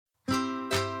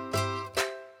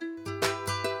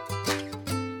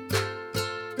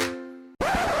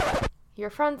Your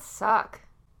fronts suck.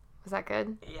 Was that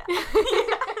good? Yeah.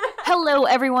 Hello,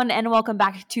 everyone, and welcome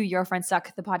back to Your Friends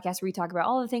Suck, the podcast where we talk about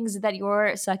all the things that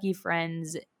your sucky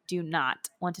friends do not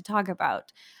want to talk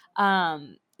about.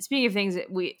 Speaking of things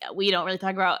that we don't really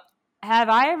talk about, have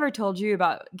I ever told you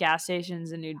about gas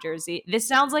stations in New Jersey? This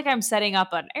sounds like I'm setting up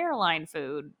an airline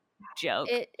food joke.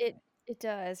 It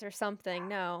does, or something.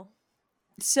 No.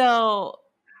 So,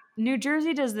 New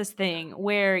Jersey does this thing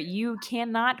where you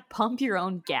cannot pump your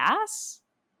own gas.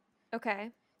 Okay.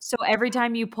 So every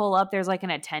time you pull up, there's like an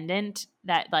attendant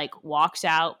that like walks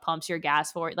out, pumps your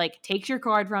gas for it, like takes your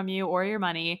card from you or your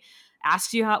money,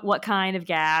 asks you what kind of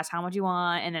gas, how much you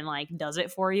want, and then like does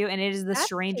it for you. And it is the That's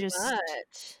strangest. too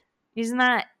much. Isn't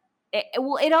that?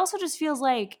 Well, it also just feels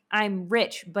like I'm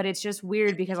rich, but it's just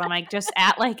weird because I'm like just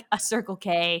at like a Circle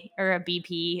K or a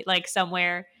BP, like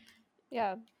somewhere.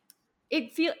 Yeah.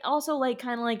 It feels also like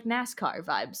kind of like NASCAR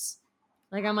vibes.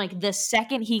 Like I'm like the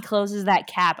second he closes that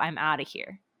cap, I'm out of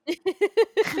here.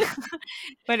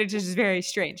 But it's just very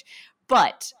strange.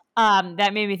 But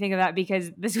that made me think of that because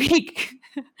this week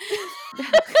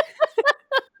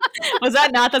was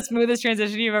that not the smoothest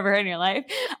transition you've ever heard in your life?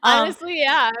 Honestly,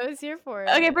 yeah, I was here for it.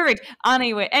 Okay, perfect.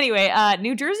 Anyway,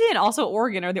 New Jersey and also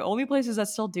Oregon are the only places that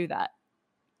still do that.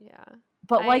 Yeah.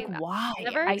 But like, why?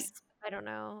 I don't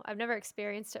know. I've never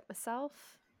experienced it myself.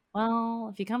 Well,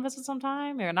 if you come visit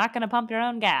sometime, you're not going to pump your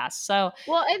own gas. So,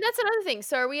 well, and that's another thing.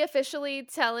 So, are we officially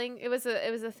telling? It was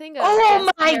a thing. Oh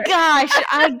my gosh!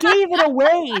 I gave it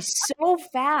away so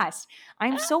fast.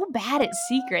 I'm so bad at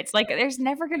secrets. Like, there's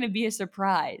never going to be a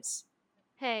surprise.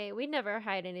 Hey, we never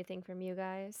hide anything from you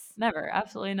guys. Never,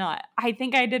 absolutely not. I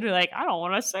think I did. Like, I don't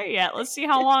want to say yet. Let's see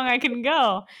how long I can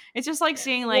go. It's just like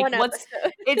seeing like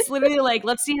it's literally like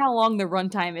let's see how long the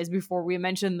runtime is before we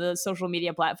mention the social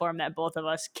media platform that both of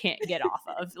us can't get off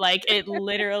of. Like it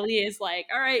literally is like,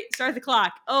 all right, start the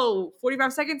clock. Oh,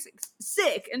 45 seconds,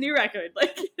 sick, a new record.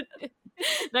 Like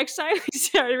next time we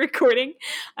start recording,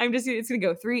 it's gonna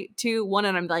go 3, 2, 1,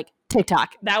 and I'm like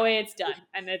TikTok. That way it's done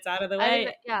and it's out of the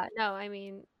way. Yeah, no, I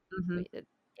mean.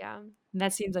 Yeah,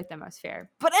 that seems like the most fair.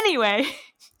 But anyway,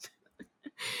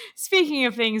 speaking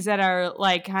of things that are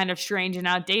like kind of strange and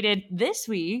outdated, this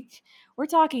week we're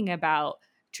talking about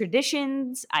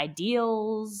traditions,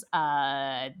 ideals,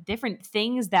 different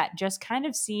things that just kind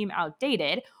of seem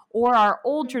outdated or are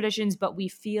old traditions, but we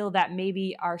feel that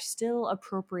maybe are still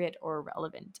appropriate or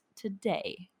relevant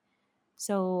today.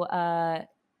 So,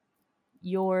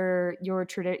 your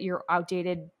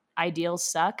outdated ideals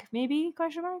suck, maybe?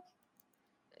 Question mark.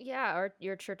 Yeah, or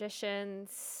your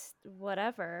traditions,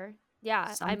 whatever.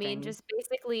 Yeah, Something. I mean, just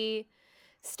basically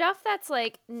stuff that's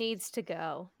like needs to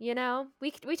go. You know,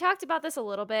 we talked about this a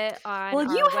little bit on.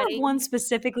 Well, you have wedding. one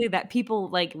specifically that people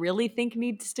like really think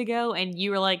needs to go, and you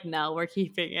were like, "No, we're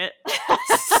keeping it."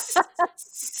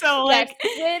 So like.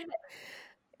 Yes,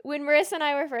 when Marissa and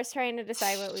I were first trying to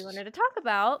decide what we wanted to talk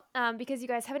about, because you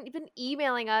guys haven't been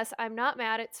emailing us, I'm not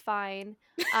mad. It's fine.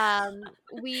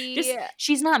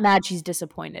 She's not mad. She's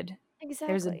disappointed.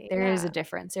 Exactly. There is a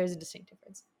difference. There's a distinct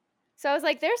difference. So I was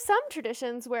like, there's some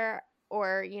traditions where,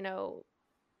 or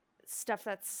stuff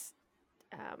that's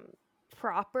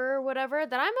proper, or whatever,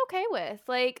 that I'm okay with.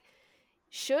 Like,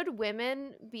 should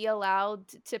women be allowed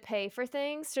to pay for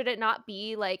things? Should it not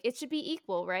be like it should be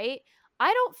equal, right?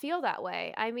 I don't feel that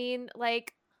way. I mean,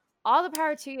 like, all the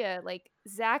power to you. Like,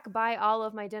 Zach, buy all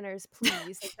of my dinners,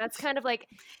 please. Like, that's kind of like,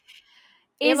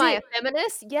 am I a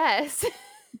feminist? Yes.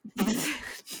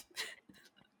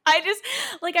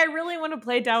 I really want to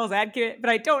play devil's advocate,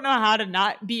 but I don't know how to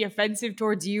not be offensive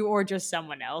towards you or just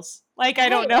someone else. Like, I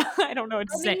don't know. I don't know what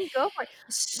to say. Go for it.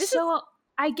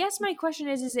 I guess my question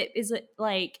is it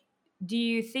like, do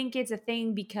you think it's a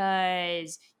thing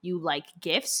because you like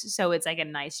gifts? So it's like a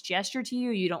nice gesture to you.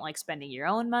 You don't like spending your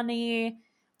own money.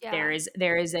 Yeah. There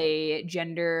is a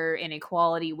gender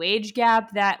inequality wage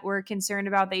gap that we're concerned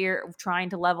about that you're trying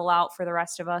to level out for the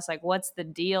rest of us. Like, what's the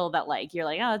deal that like, you're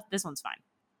like, oh, this one's fine.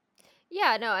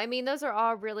 Yeah, no, I mean, those are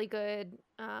all really good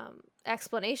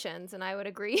explanations, and I would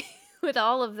agree with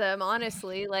all of them,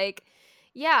 honestly. Like,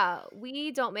 yeah,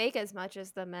 we don't make as much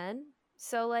as the men.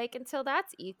 So, like, until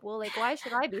that's equal, like, why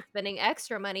should I be spending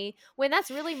extra money when that's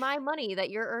really my money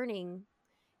that you're earning?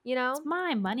 You know? It's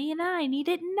my money and I need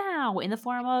it now in the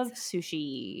form of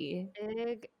sushi.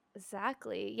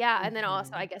 Exactly. Yeah, and then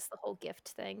also, I guess, the whole gift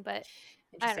thing, but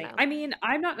I don't know. I mean,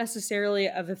 I'm not necessarily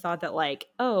of the thought that like,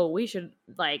 oh, we should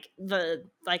like the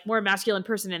like more masculine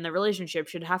person in the relationship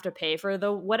should have to pay for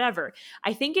the whatever.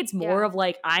 I think it's more of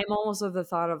like, I'm almost of the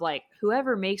thought of like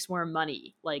whoever makes more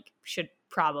money like should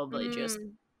probably just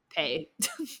pay.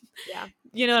 Yeah.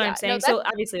 You know what I'm No, saying? So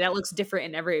obviously that looks different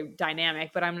in every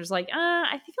dynamic, but I'm just like,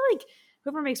 I feel like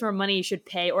whoever makes more money should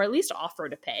pay, or at least offer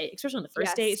to pay, especially on the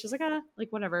first date. It's just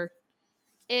like whatever.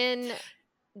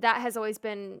 That has always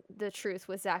been the truth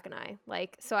with Zach and I.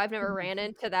 Like, so I've never ran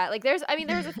into that. Like, there was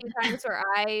a few times where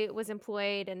I was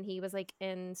employed and he was like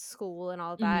in school and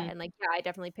all of that. And like, yeah, I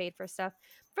definitely paid for stuff.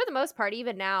 For the most part,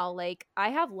 even now, like I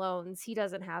have loans. He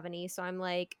doesn't have any. So I'm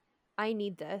like, I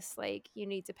need this. Like, you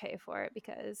need to pay for it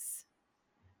because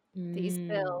these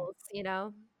bills, you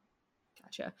know?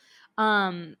 Gotcha.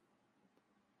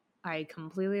 I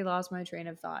completely lost my train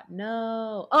of thought.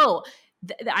 No. Oh,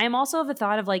 I am also of the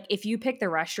thought of like, if you pick the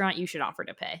restaurant, you should offer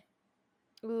to pay.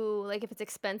 Ooh, like if it's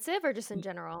expensive or just in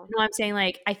general? No, I'm saying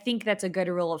like, I think that's a good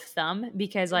rule of thumb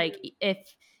because like if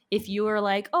you were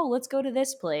like, oh, let's go to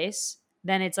this place,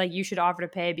 then it's like you should offer to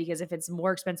pay because if it's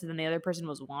more expensive than the other person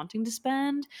was wanting to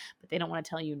spend, but they don't want to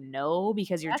tell you no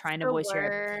because you're trying to voice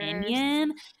your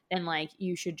opinion, then like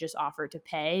you should just offer to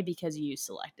pay because you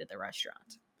selected the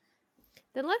restaurant.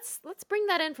 Then let's bring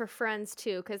that in for Friends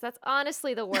too, because that's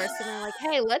honestly the worst. And they're like,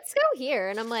 "Hey, let's go here,"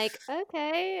 and I'm like,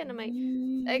 "Okay," and I'm like,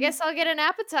 "I guess I'll get an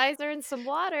appetizer and some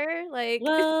water." Like,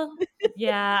 well,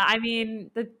 yeah. I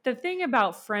mean, the thing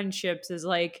about friendships is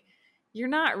like you're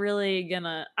not really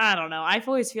gonna. I don't know. I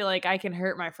always feel like I can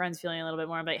hurt my friends feeling a little bit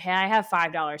more. I'm like, hey, I have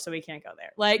 $5, so we can't go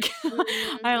there. Like,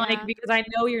 I'm like because I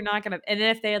know you're not gonna. And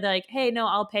if they're like, hey, no,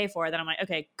 I'll pay for it, then I'm like,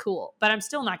 okay, cool. But I'm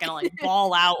still not gonna like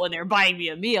ball out when they're buying me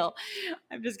a meal.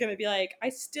 I'm just gonna be like, I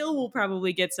still will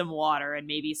probably get some water and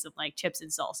maybe some like chips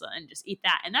and salsa and just eat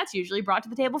that. And that's usually brought to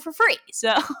the table for free.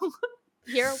 So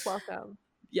you're welcome.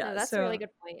 Yeah, no, that's a really good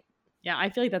point. Yeah,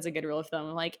 I feel like that's a good rule of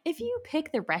thumb. Like, if you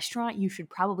pick the restaurant, you should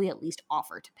probably at least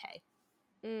offer to pay.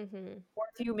 Mm-hmm. Or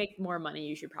if you make more money,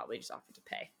 you should probably just offer to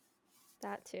pay.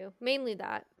 That too. Mainly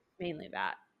that.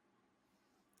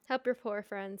 Help your poor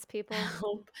friends, people.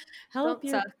 Help don't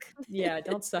your, suck. Yeah,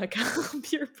 don't suck.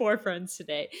 Help your poor friends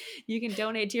today. You can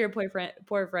donate to your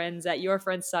poor friends at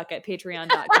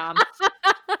yourfriendssuck@patreon.com.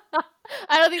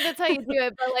 I don't think that's how you do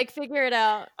it, but like figure it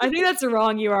out. I think that's the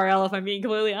wrong URL if I'm being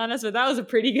completely honest, but that was a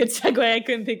pretty good segue. I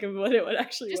couldn't think of what it would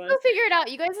actually just was. Just go figure it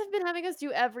out. You guys have been having us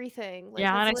do everything. Like,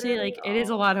 yeah, honestly, like it is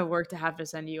a lot of work to have to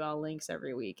send you all links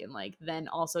every week and like then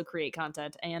also create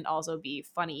content and also be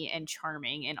funny and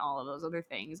charming and all of those other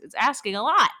things. It's asking a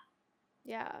lot.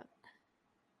 Yeah.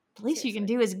 The least you can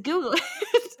do is Google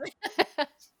it.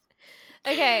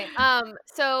 Okay,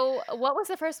 so what was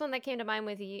the first one that came to mind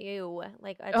with you?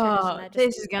 Like a tradition that just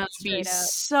this is gonna be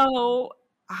so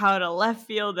out of left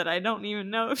field that I don't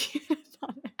even know if you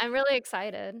done it. I'm really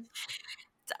excited.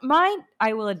 Mine,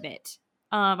 I will admit,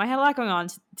 I had a lot going on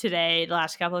today, the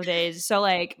last couple of days. So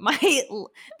like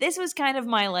this was kind of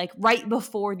my like right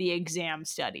before the exam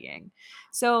studying.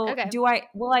 So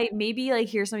will I maybe like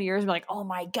hear some of yours and be like, oh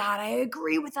my God, I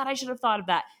agree with that. I should have thought of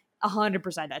that.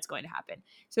 100% that's going to happen.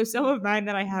 So some of mine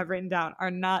that I have written down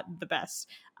are not the best.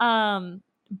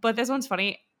 But this one's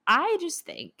funny. I just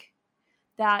think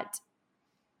that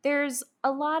there's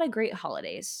a lot of great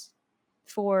holidays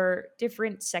for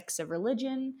different sects of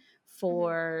religion,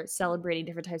 for celebrating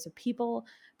different types of people.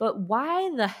 But why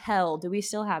the hell do we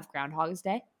still have Groundhog's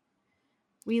Day?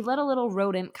 We let a little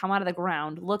rodent come out of the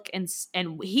ground, look, and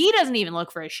he doesn't even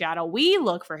look for his shadow. We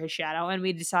look for his shadow, and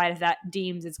we decide if that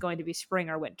deems it's going to be spring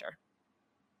or winter.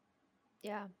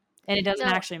 Yeah. And it doesn't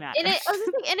actually matter. And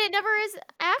it never is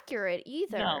accurate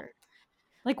either. No.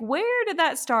 Like, where did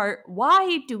that start?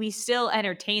 Why do we still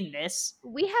entertain this?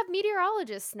 We have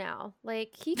meteorologists now.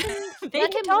 Like, he can they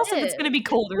can tell us if it's going to be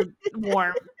cold or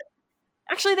warm.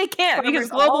 Actually, they can't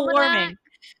because global warming.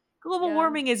 Global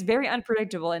warming is very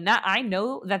unpredictable, and that I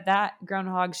know that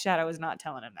groundhog's shadow is not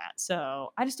telling him that.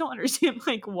 So I just don't understand,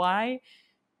 like,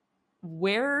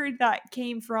 where that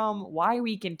came from, why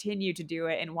we continue to do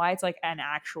it, and why it's like an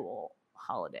actual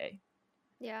holiday.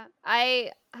 Yeah,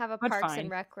 I have a Parks and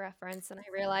Rec reference, and I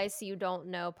realize you don't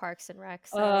know Parks and Rec.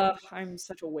 So I'm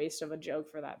such a waste of a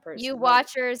joke for that person. You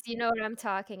watchers, you know what I'm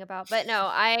talking about. But no,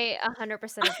 I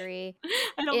 100% agree.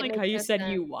 I don't like how you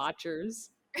said you watchers.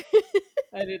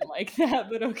 I didn't like that,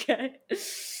 but okay.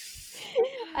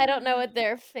 I don't know what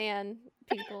their fan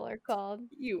people are called.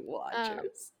 You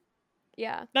watchers.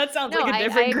 Yeah. That sounds like a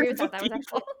different group of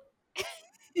people.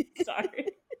 Sorry.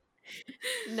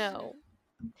 No.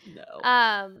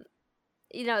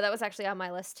 That was actually on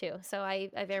my list too. So I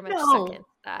very much second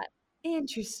that.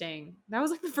 Interesting. That was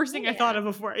like the first thing I thought of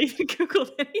before I even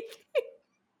Googled anything.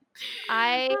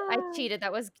 I cheated.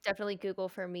 That was definitely Google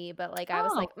for me, but like I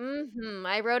was like,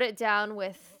 I wrote it down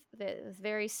with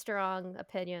very strong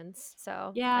opinions.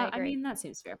 So yeah, I mean that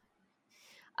seems fair.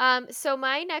 So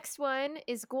my next one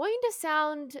is going to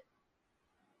sound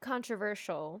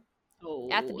controversial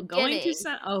at the Going to beginning.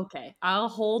 sound okay. I'll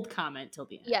hold comment till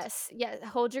the end. Yes,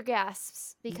 hold your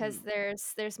gasps because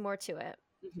Mhm. there's more to it.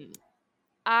 Mhm.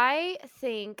 I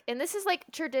think, and this is like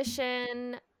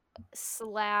tradition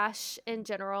 / in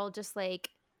general, just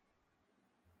like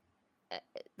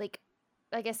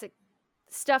I guess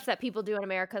stuff that people do in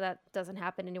America that doesn't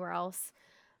happen anywhere else.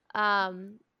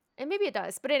 And maybe it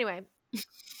does, but anyway,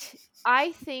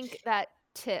 I think that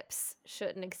tips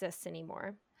shouldn't exist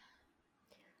anymore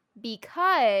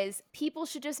because people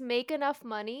should just make enough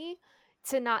money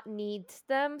to not need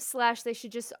them / they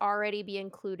should just already be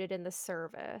included in the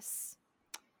service.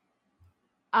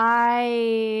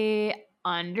 I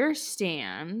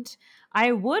understand.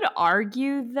 I would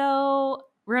argue though,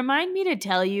 remind me to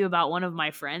tell you about one of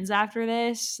my friends after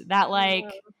this that like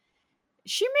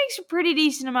she makes a pretty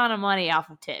decent amount of money off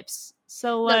of tips.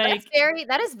 So No, like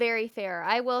that is very fair.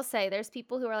 I will say there's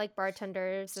people who are like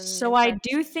bartenders so and I such.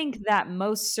 do think that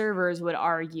most servers would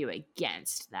argue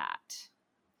against that.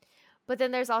 But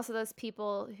then there's also those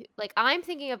people who, like I'm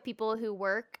thinking of people who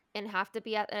work and have to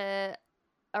be at a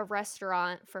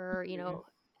restaurant for,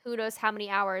 who knows how many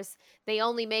hours. They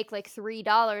only make like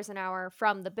 $3 an hour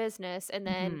from the business and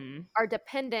then are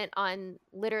dependent on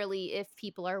literally if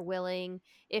people are willing,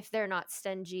 if they're not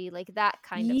stingy, like that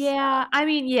kind of stuff. Yeah, I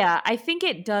mean, yeah, I think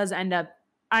it does end up.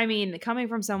 I mean, coming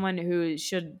from someone who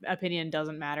should opinion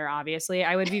doesn't matter, obviously,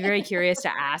 I would be very curious to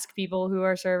ask people who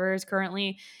are servers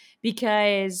currently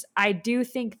because I do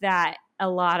think that a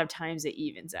lot of times it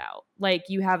evens out. Like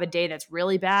you have a day that's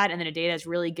really bad and then a day that's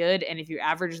really good. And if you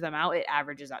average them out, it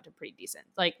averages out to pretty decent.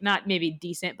 Like not maybe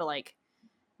decent, but like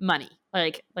money,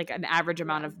 like an average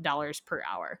amount of dollars per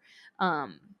hour.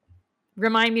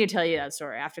 Remind me to tell you that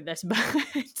story after this,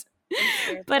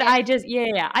 but I just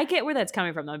I get where that's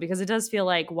coming from though, because it does feel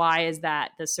like why is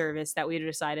that the service that we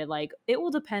decided like it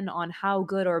will depend on how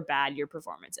good or bad your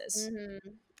performance is.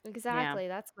 Exactly,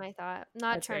 that's my thought.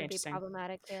 Not That's trying very to be interesting.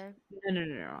 problematic here.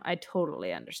 No. I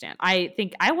totally understand. I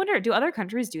wonder, do other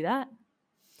countries do that?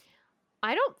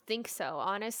 I don't think so,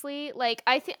 honestly. Like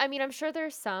I mean, I'm sure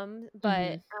there's some,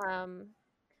 but I'm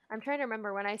trying to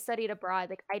remember when I studied abroad,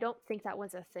 like I don't think that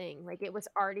was a thing. Like it was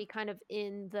already kind of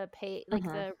in the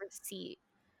the receipt.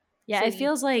 Yeah, So it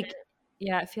feels like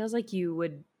you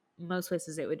would most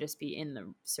places it would just be in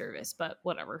the service, but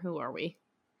whatever, who are we?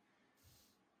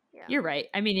 Yeah. You're right.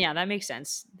 I mean, yeah, that makes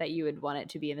sense that you would want it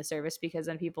to be in the service because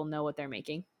then people know what they're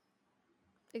making.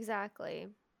 Exactly.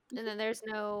 And then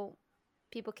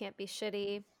people can't be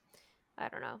shitty. I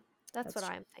don't know. That's what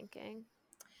I'm thinking.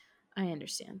 I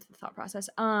understand the thought process.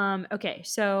 Okay,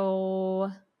 so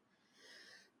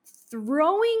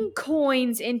throwing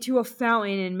coins into a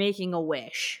fountain and making a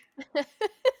wish.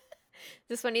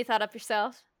 This one you thought up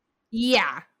yourself?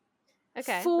 Yeah.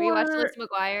 Okay. Were you watching Lizzie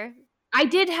McGuire? I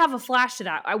did have a flash to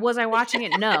that. Was I watching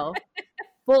it? No.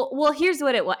 Well, here's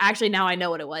what it was. Actually, now I know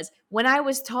what it was. When I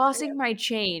was tossing my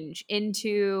change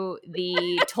into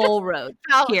the toll road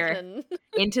here,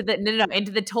 into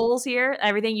the tolls here,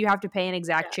 everything you have to pay an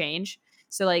exact change.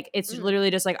 So like it's literally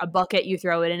just like a bucket, you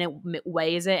throw it in, it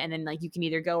weighs it, and then like you can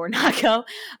either go or not go.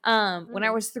 When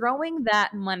I was throwing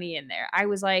that money in there, I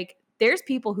was like, there's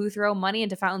people who throw money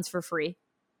into fountains for free.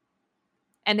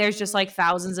 And there's just like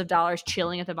thousands of dollars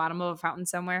chilling at the bottom of a fountain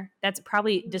somewhere. That's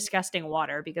probably disgusting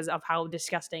water because of how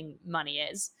disgusting money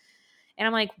is. And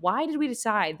I'm like, why did we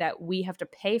decide that we have to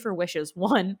pay for wishes?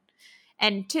 One,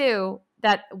 and two,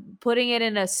 that putting it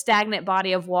in a stagnant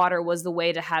body of water was the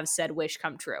way to have said wish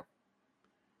come true.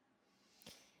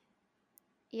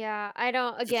 Yeah, I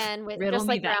don't. Again, with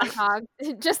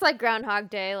just like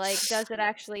Groundhog Day. Like, does it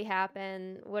actually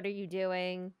happen? What are you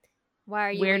doing? Why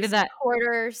are you wasting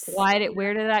quarters?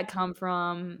 Where did that come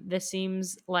from? This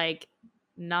seems like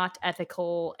not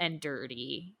ethical and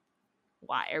dirty.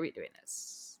 Why are we doing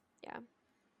this? Yeah.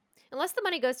 Unless the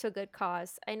money goes to a good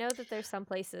cause. I know that there's some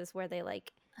places where they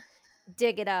like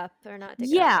dig it up or not dig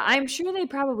it up. Yeah, I'm sure they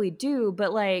probably do,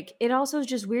 but like it also is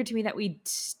just weird to me that we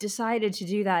decided to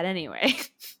do that anyway.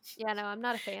 Yeah, no, I'm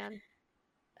not a fan.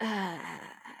 I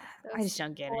just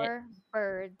don't get it. Poor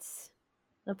birds.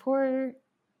 The poor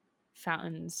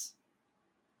fountains.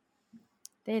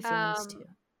 They had feelings too.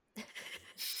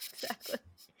 Exactly.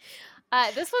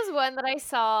 This was one that I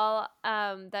saw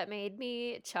that made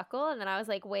me chuckle, and then I was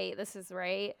like, wait, this is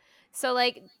right. So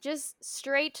like just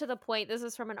straight to the point, this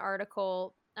is from an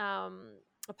article, a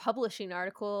publishing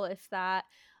article, if that.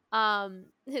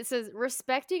 It says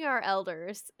respecting our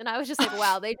elders. And I was just like,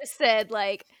 wow, they just said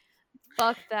like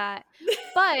fuck that.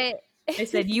 But I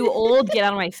said, you old, get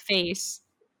out of my face.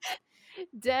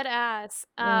 Dead ass.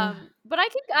 Ugh. But I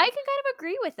can kind of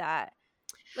agree with that.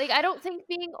 Like, I don't think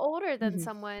being older than Mhm.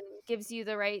 someone gives you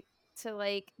the right to,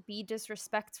 like, be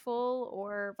disrespectful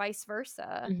or vice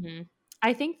versa. Mhm.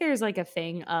 I think there's like a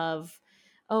thing of,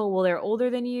 oh, well, they're older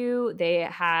than you, they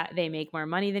make more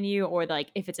money than you, or like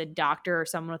if it's a doctor or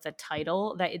someone with a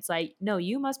title, that it's like, no,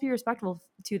 you must be respectful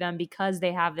to them because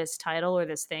they have this title or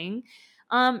this thing.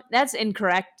 That's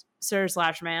incorrect, sir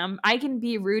slash ma'am. I can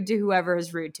be rude to whoever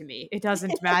is rude to me. It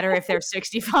doesn't matter if they're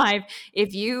 65.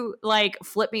 If you like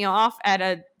flip me off at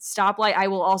a stoplight, I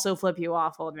will also flip you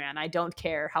off, old man. I don't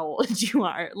care how old you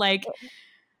are. Like,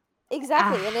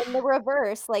 Exactly, and in the ah.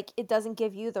 reverse, like, it doesn't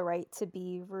give you the right to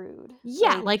be rude.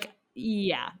 Yeah, Like, like,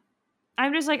 yeah.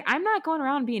 I'm just like, I'm not going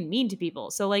around being mean to people.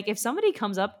 So like if somebody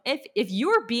comes up, if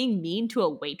you're being mean to a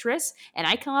waitress and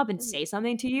I come up and mhm. say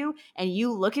something to you and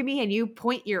you look at me and you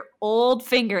point your old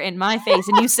finger in my face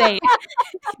and you say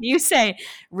you say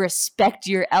respect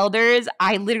your elders,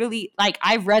 I literally like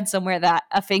I've read somewhere that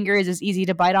a finger is as easy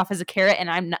to bite off as a carrot,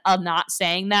 and I'm not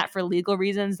saying that for legal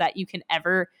reasons that you can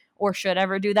ever or should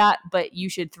ever do that, but you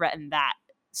should threaten that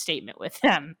statement with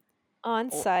them.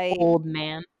 On site. Old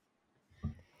man.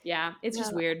 Yeah, it's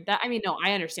just No. weird. That I mean, no,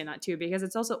 I understand that too because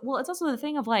it's also well, it's also the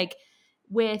thing of like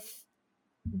with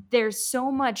there's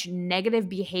so much negative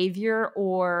behavior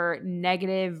or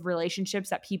negative relationships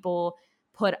that people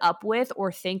put up with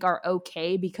or think are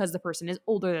okay because the person is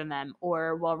older than them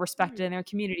or well respected Mhm. in their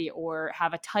community or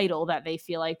have a title that they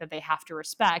feel like that they have to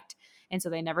respect, and so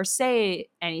they never say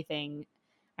anything.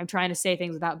 I'm trying to say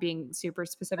things without being super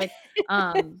specific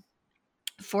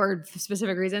for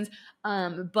specific reasons,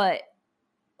 but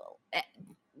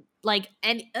like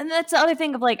and that's the other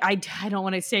thing of like I don't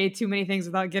want to say too many things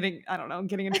without getting I don't know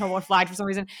getting in trouble or flagged for some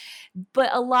reason, but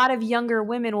a lot of younger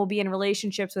women will be in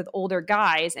relationships with older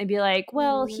guys and be like,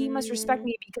 well, he must respect Mm,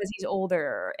 me because he's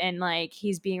older and like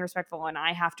he's being respectful and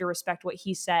I have to respect what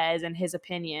he says and his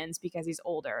opinions because he's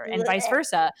older and vice bleh.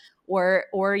 versa,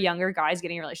 or younger guys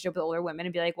getting a relationship with older women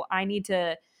and be like, well, I need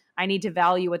to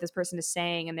value what this person is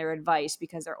saying and their advice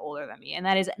because they're older than me. And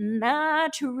that is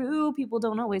not true. People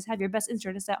don't always have your best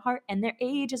interests at heart, and their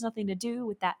age has nothing to do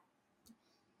with that.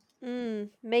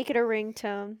 Make it a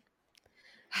ringtone.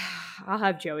 I'll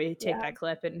have Joey take Yeah. that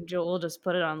clip and Joel will just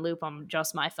put it on loop on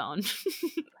just my phone.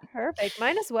 Perfect.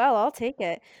 Mine as well. I'll take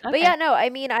it. But Okay. yeah, no, I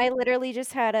mean, I literally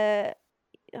just had a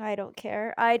I don't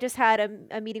care. I just had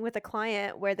a meeting with a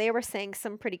client where they were saying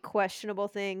some pretty questionable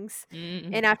things.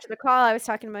 Mm-hmm. And after the call, I was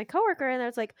talking to my coworker and I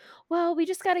was like, "Well, we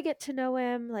just got to get to know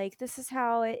him. Like this is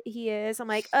how he is." I'm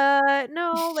like,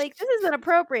 no, like this isn't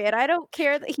appropriate. I don't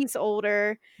care that he's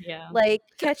older. Yeah. Like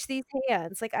catch these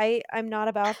hands. Like I'm not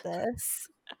about this."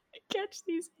 Catch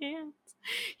these hands.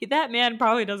 That man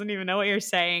probably doesn't even know what you're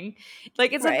saying.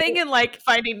 Like it's a Right. thing in like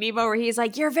Finding Nemo where he's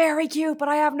like, "You're very cute, but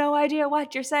I have no idea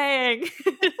what you're saying."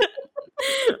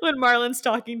 When Marlin's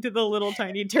talking to the little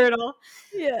tiny turtle,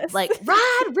 Yes. like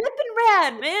rod, rip and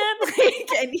rad, man. Like,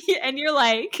 and you're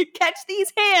like, catch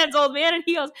these hands, old man. And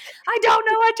he goes, I don't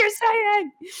know what You're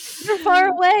you're far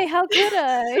saying. away. How could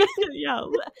I? Yeah.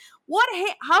 What?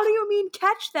 How do you mean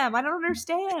catch them? I don't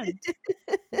understand.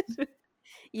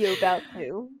 You about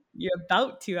to. You're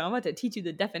about to. I'm about to teach you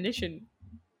the definition.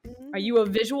 Are Mhm. you a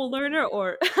visual learner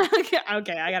or okay,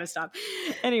 I gotta stop.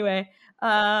 Anyway,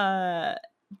 one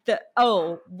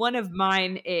of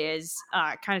mine is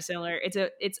kind of similar.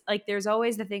 It's like there's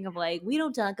always the thing of like we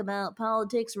don't talk about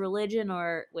politics, religion,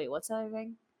 or wait, what's the other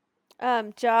thing?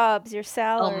 Jobs, your Oh,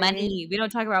 salary. money. We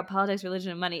don't talk about politics,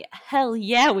 religion, and money. Hell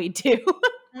yeah, we do.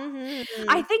 I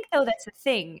Mhm. think though that's the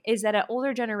thing is that an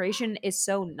older generation is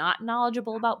so not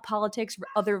knowledgeable about politics,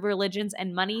 other religions,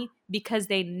 and money because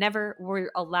they never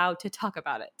were allowed to talk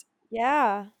about it.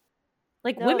 Yeah.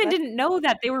 Like No, women that's didn't know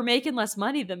that they were making less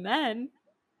money than men.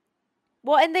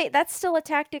 well, and that's still a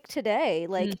tactic today.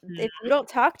 Like, Mhm. if you don't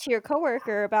talk to your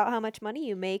coworker about how much money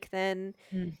you make, then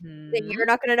Mhm. you're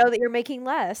not gonna know that you're making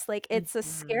less. Like, it's a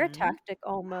scare Mhm. tactic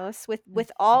almost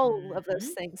with all of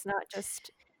those Mhm. things, not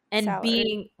just And salary.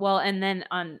 being well, and then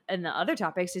on and the other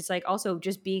topics, it's like also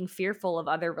just being fearful of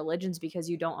other religions because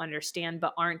you don't understand,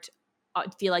 but aren't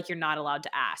feel like you're not allowed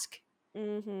to ask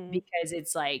Mhm. because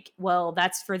it's like, well,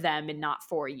 that's for them and not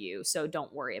for you, so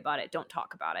don't worry about it, don't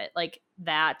talk about it, like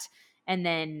that. And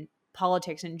then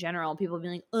politics in general, people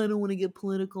being like, I don't want to get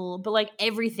political, but like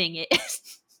everything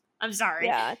is. I'm sorry,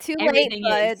 Yeah, too late, everything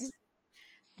bud. is.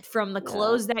 From the Yeah.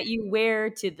 clothes that you wear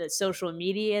to the social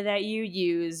media that you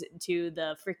use to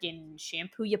the freaking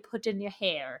shampoo you put in your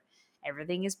hair,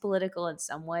 everything is political in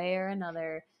some way or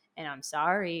another. And I'm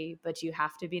sorry, but you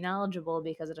have to be knowledgeable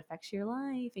because it affects your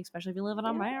life, especially if you live in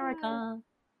Yeah. America.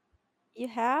 You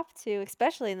have to,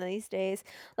 especially in these days.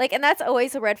 Like, and that's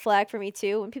always a red flag for me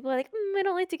too. When people are like, "I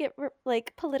don't like to get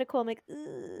like political." I'm like,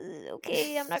 "Ugh,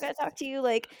 okay, I'm not gonna talk to you."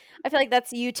 Like, I feel like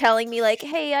that's you telling me, like,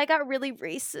 "Hey, I got really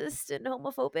racist and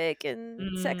homophobic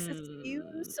and sexist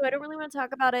views, Mm, so I don't really want to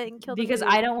talk about it and kill the because mood."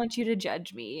 I don't want you to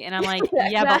judge me. And I'm like, Yeah,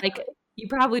 yeah, but like, exactly. you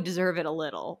probably deserve it a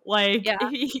little. Like, Yeah.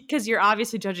 because you're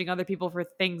obviously judging other people for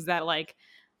things that like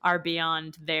are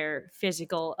beyond their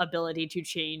physical ability to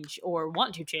change or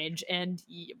want to change. And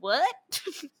what?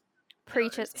 I don't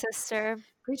Preach it, understand. sister.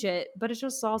 Preach it. But it's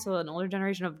just also an older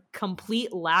generation of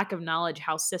complete lack of knowledge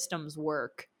how systems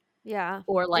work Yeah,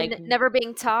 or like and never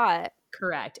being taught.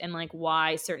 correct and like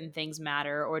why certain things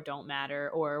matter or don't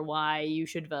matter or why you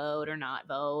should vote or not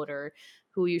vote or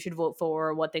who you should vote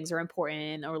for, what things are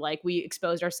important, or like we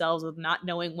exposed ourselves with not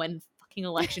knowing when fucking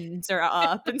elections are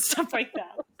up and stuff like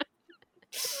that.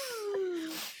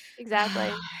 Exactly.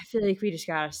 I feel like we just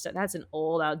gotta that's an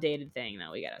old outdated thing that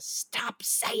we gotta stop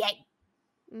saying.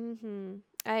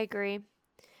 I agree.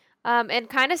 And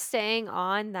kind of staying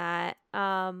on that,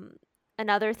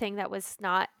 another thing that was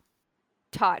not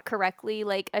taught correctly,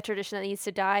 like a tradition that needs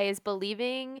to die, is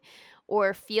believing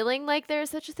or feeling like there's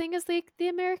such a thing as like the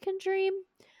American dream.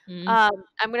 Mm.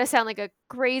 I'm gonna sound like a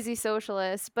crazy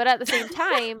socialist, but at the same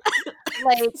time,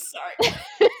 like Sorry.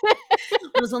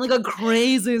 I'm sound like a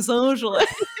crazy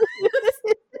socialist.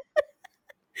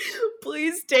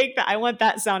 Please take that. I want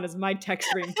that sound as my text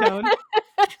ringtone.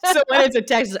 So when it's a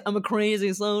text, I'm a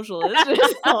crazy socialist.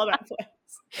 It's all that place.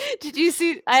 did you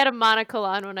see? I had a monocle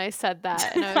on when I said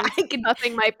that, and I was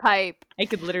puffing my pipe. I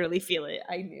could literally feel it.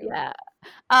 I knew. Yeah.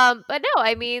 But no,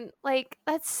 I mean, like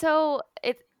that's so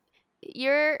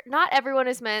you're not everyone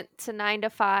is meant to 9 to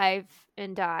 5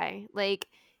 and die. Like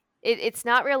it's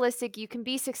not realistic. You can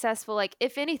be successful. Like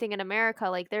if anything in America,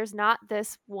 like there's not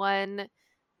this one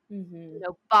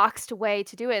boxed way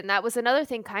to do it. And that was another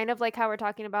thing, kind of like how we're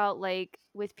talking about, like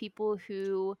with people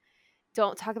who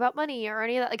don't talk about money or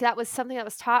any of that. Like that was something that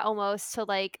was taught almost to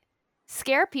like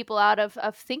scare people out of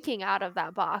thinking out of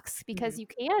that box, because you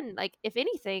can, like, if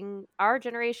anything, our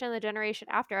generation, the generation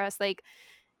after us, like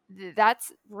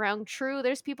that's rung true.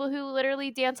 There's people who literally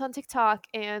dance on TikTok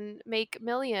and make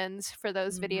millions for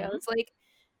those videos. Like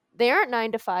they aren't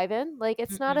 9 to 5 in. Like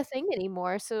it's not a thing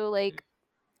anymore. So like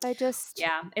I just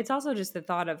Yeah, it's also just the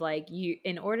thought of like you,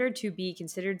 in order to be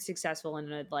considered successful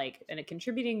in a like in a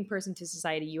contributing person to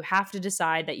society, you have to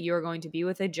decide that you're going to be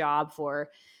with a job for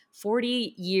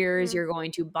 40 years. You're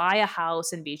going to buy a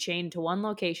house and be chained to one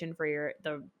location for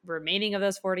the remaining of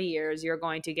those 40 years. You're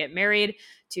going to get married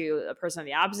to a person of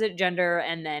the opposite gender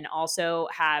and then also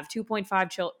have 2.5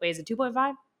 children. Wait, is it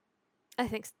 2.5? I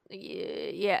think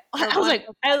yeah. I was like,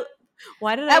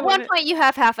 why did at one point you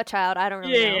have half a child. I don't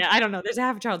really know. Yeah, I don't know. There's a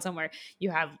half a child somewhere.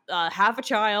 You have half a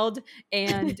child,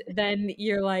 and then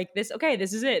you're like, this, okay,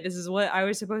 this is it. This is what I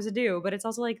was supposed to do. But it's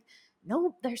also like,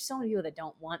 no, there's so many people that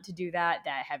don't want to do that,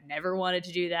 that have never wanted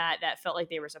to do that, that felt like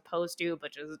they were supposed to,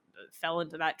 but just fell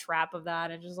into that trap of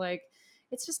that. And just like,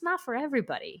 it's just not for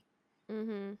everybody.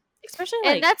 Especially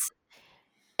like.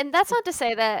 And that's not to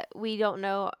say that we don't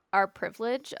know our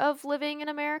privilege of living in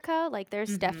America. Like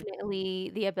there's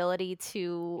definitely the ability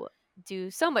to do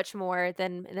so much more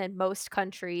than most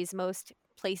countries, most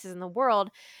places in the world.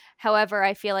 However,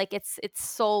 I feel like it's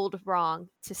sold wrong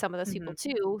to some of those people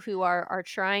too, who are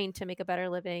trying to make a better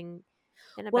living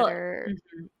in a better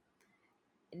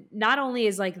Not only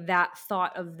is like that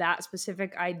thought of that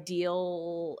specific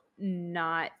ideal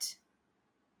not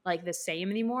like the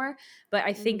same anymore, but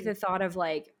I think the thought of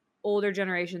like older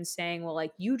generations saying, well,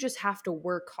 like you just have to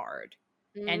work hard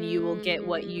and you will get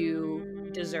what you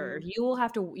deserve. You will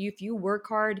have to, if you work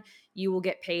hard, you will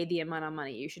get paid the amount of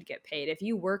money you should get paid. If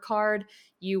you work hard,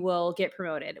 you will get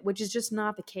promoted, which is just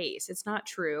not the case. It's not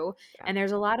true. Yeah. And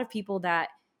there's a lot of people that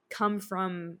come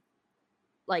from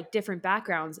like different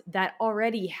backgrounds that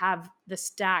already have the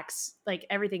stacks, like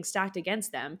everything stacked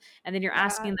against them. And then you're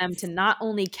asking them to not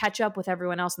only catch up with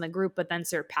everyone else in the group, but then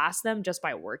surpass them just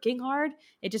by working hard.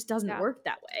 It just doesn't work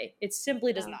that way. It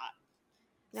simply does not.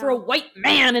 For a white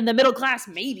man in the middle class,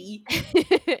 maybe.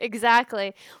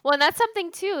 Exactly. Well, and that's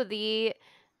something too. The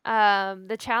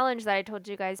challenge that I told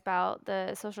you guys about,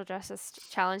 the social justice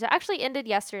challenge, that actually ended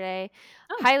yesterday.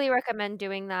 Highly recommend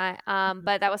doing that.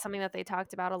 But that was something that they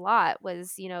talked about a lot,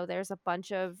 was, you know, there's a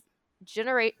bunch of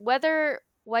whether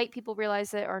white people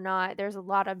realize it or not, there's a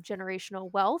lot of generational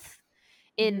wealth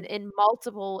in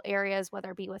multiple areas,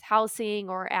 whether it be with housing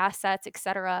or assets,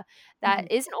 etc.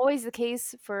 That isn't always the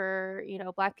case for, you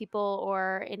know, Black people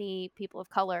or any people of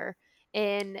color.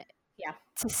 And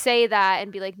to say that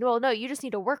and be like, no, you just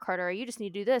need to work harder, or you just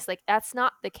need to do this, like that's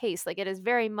not the case. Like it is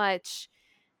very much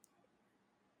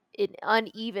an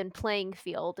uneven playing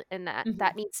field, and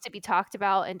that needs to be talked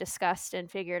about and discussed and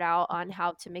figured out on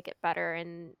how to make it better.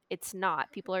 And it's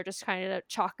not. People are just trying to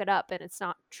chalk it up, and it's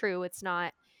not true. It's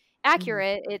not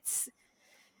accurate. It's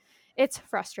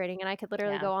frustrating, and I could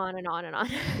literally go on and on and on.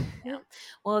 Yeah.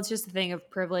 Well, it's just the thing of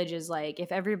privilege is like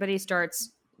if everybody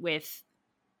starts with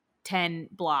 10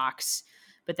 blocks,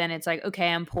 but then it's like, okay,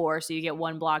 I'm poor, so you get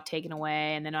one block taken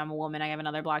away, and then I'm a woman, I have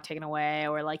another block taken away,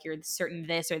 or like you're certain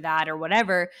this or that or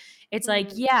whatever. It's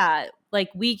like, yeah, like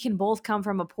we can both come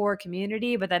from a poor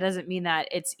community, but that doesn't mean that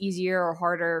it's easier or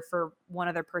harder for one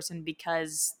other person,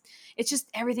 because it's just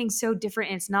everything's so different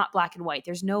and it's not black and white.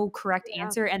 There's no correct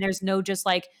answer, and there's no just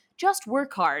like, just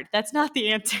work hard. That's not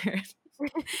the answer.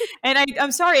 And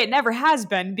I'm sorry, it never has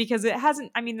been, because it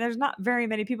hasn't. I mean, there's not very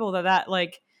many people that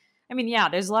like, I mean, yeah,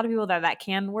 there's a lot of people that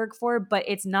can work for, but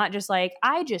it's not just like,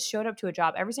 I just showed up to a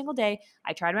job every single day.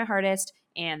 I tried my hardest,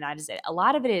 and that is it. A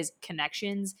lot of it is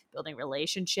connections, building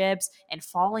relationships, and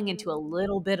falling into a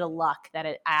little bit of luck that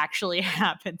it actually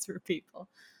happens for people.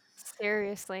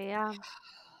 Seriously, yeah.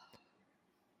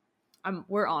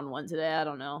 We're on one today. I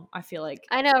don't know. I feel like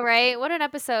I know, right? What an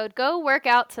episode. Go work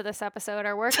out to this episode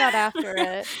or work out after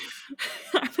it.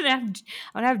 I'm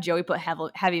gonna have Joey put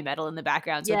heavy metal in the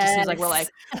background, so it just seems like we're like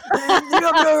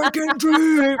the American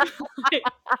dream.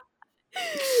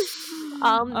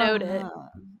 I'll note it.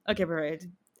 Okay, perfect.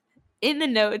 In the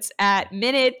notes at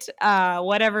minute,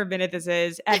 whatever minute this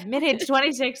is, at minute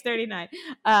 26:39.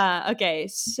 Okay,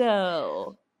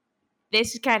 so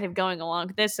this is kind of going along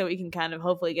with this, so we can kind of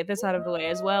hopefully get this out of the way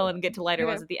as well and get to lighter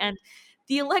ones at the end.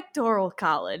 The Electoral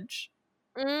College.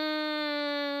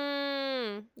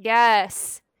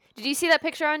 Yes. Did you see that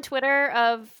picture on Twitter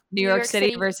of New York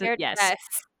City versus yes.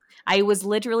 I was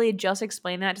literally just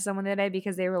explaining that to someone today,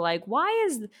 because they were like, why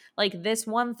is like this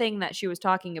one thing that she was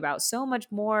talking about so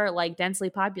much more like densely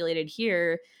populated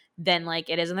here than like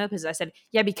it is in other places? I said,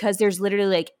 yeah, because there's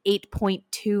literally like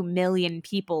 8.2 million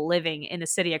people living in the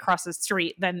city across the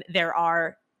street than there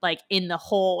are like in the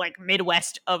whole like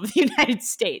Midwest of the United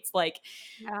States. Like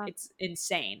it's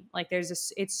insane. Like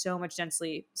it's so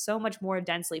much more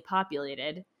densely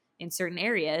populated in certain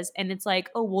areas. And it's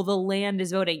like, oh, well, the land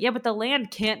is voting. Yeah, but the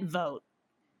land can't vote.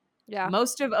 Yeah.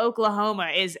 Most of Oklahoma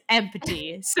is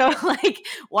empty. So like,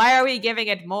 why are we giving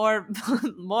it more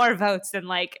votes than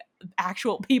like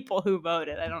actual people who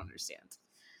voted? I don't understand.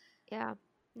 Yeah.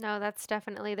 No, that's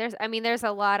definitely there's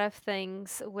a lot of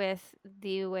things with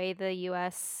the way the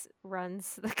US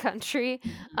runs the country,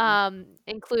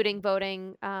 including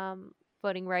voting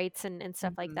rights and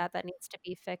stuff like that needs to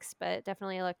be fixed. But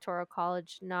definitely Electoral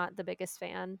College, not the biggest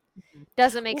fan.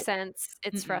 Doesn't make sense.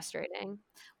 It's frustrating.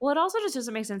 Well, it also just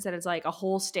doesn't make sense that it's like a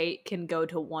whole state can go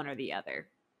to one or the other.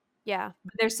 Yeah.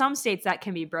 But there's some states that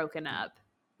can be broken up,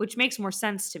 which makes more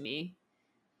sense to me.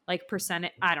 Like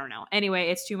percentage, I don't know. Anyway,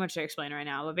 it's too much to explain right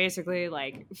now. But basically,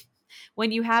 like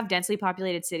when you have densely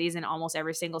populated cities in almost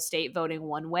every single state voting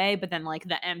one way, but then like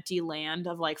the empty land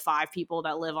of like 5 people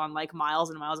that live on like miles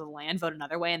and miles of land vote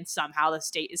another way, and somehow the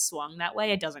state is swung that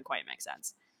way, it doesn't quite make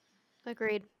sense.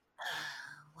 Agreed.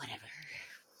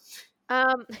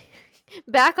 Whatever.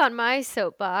 Back on my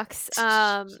soapbox.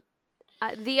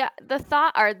 The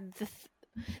thought or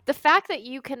the fact that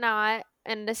you cannot,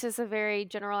 and this is a very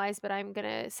generalized, but I'm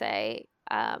gonna say,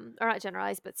 or not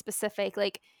generalized, but specific,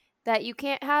 like that you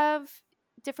can't have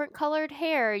different colored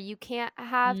hair, you can't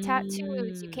have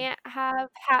tattoos, you can't have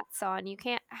hats on, you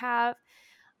can't have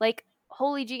like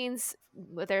holy jeans.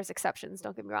 There's exceptions,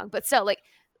 don't get me wrong, but still, like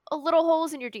little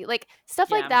holes in your jeans, like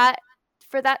stuff like that.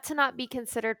 For that to not be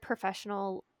considered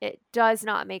professional, it does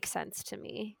not make sense to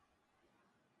me.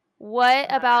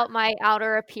 What about my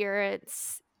outer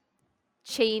appearance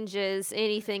changes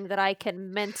anything that I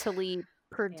can mentally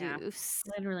produce?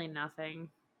 Yeah, literally nothing.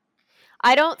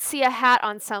 I don't see a hat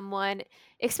on someone,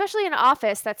 especially in an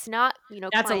office that's not,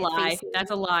 that's a lie.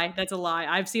 That's a lie. That's a lie.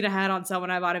 I've seen a hat on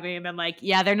someone I've bought and been like,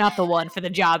 yeah, they're not the one for the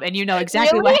job. And you know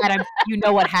exactly what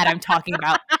hat I'm talking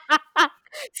about.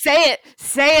 Say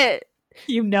it.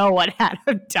 You know what hat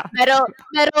I'm talking about.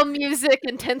 Metal music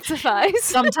intensifies.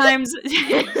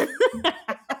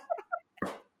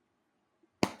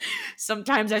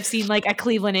 Sometimes I've seen like a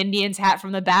Cleveland Indians hat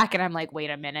from the back, and I'm like, wait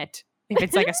a minute. If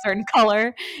it's like a certain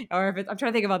color, or if I'm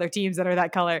trying to think of other teams that are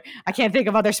that color. I can't think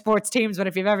of other sports teams, but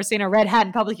if you've ever seen a red hat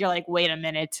in public, you're like, wait a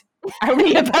minute. Are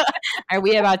we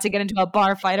about to get into a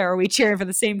bar fight, or are we cheering for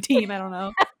the same team? I don't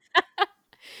know.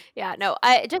 Yeah, no.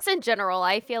 I just in general,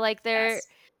 I feel like it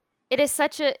is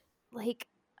such a like.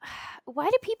 Why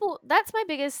do people? That's my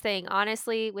biggest thing,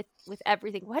 honestly, with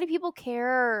everything. Why do people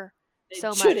care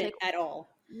so much? Shouldn't at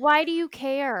all. why do you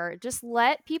care? Just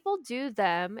let people do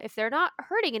them if they're not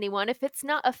hurting anyone, if it's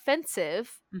not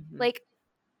offensive. Like,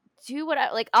 do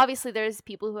what like, obviously there's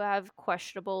people who have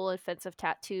questionable offensive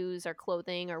tattoos or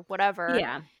clothing or whatever.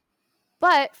 Yeah.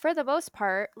 But for the most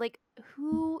part, like,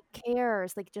 who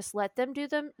cares? Like, just let them do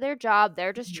their job.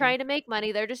 They're just trying to make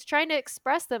money. They're just trying to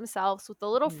express themselves with the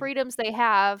little freedoms they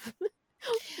have.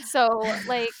 So,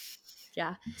 like,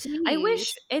 yeah. geez. I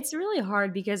wish it's really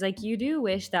hard because like you do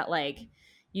wish that like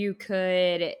you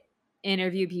could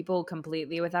interview people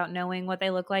completely without knowing what they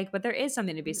look like, but there is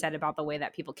something to be said about the way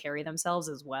that people carry themselves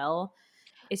as well.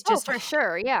 It's just for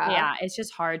sure, yeah. It's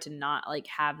just hard to not like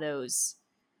have those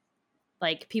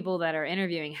like people that are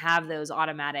interviewing have those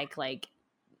automatic like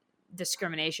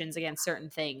discriminations against certain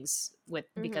things with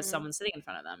because someone's sitting in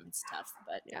front of them. It's tough,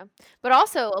 but yeah. But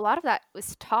also a lot of that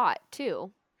was taught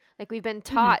too. Like, we've been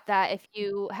taught that if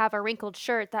you have a wrinkled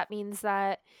shirt, that means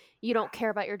that you don't care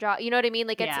about your job. You know what I mean?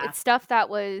 Like, it's stuff that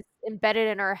was embedded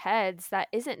in our heads that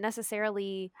isn't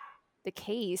necessarily the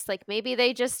case. Like, maybe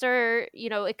they just are, you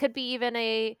know, it could be even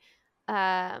a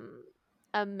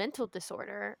mental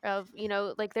disorder of, you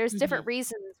know, like, there's different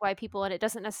reasons why people, and it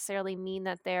doesn't necessarily mean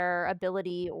that their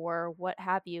ability or what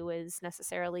have you is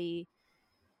necessarily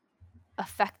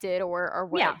affected or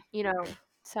what, you know,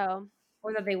 so.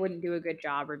 Or that they wouldn't do a good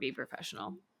job or be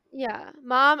professional. Yeah.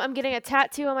 Mom, I'm getting a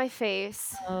tattoo on my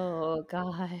face. Oh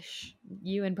gosh.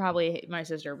 You and probably my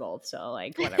sister both, so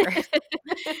like whatever.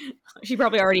 She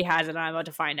probably already has it and I'm about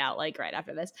to find out like right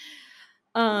after this.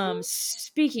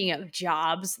 Speaking of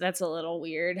jobs, that's a little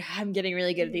weird. I'm getting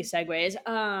really good at these segues.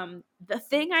 The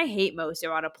thing I hate most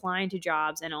about applying to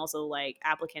jobs and also like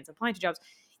applicants applying to jobs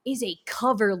is a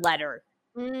cover letter.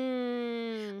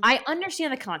 I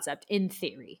understand the concept in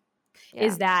theory.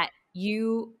 Is that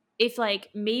you, if like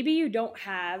maybe you don't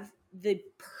have the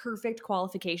perfect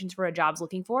qualifications for a job's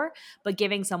looking for, but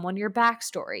giving someone your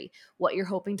backstory, what you're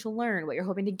hoping to learn, what you're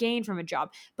hoping to gain from a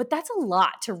job, but that's a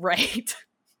lot to write.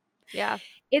 Yeah.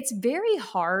 It's very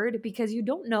hard because you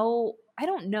don't know. I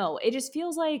don't know. It just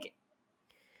feels like,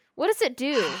 what does it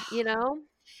do? You know,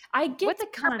 I get what the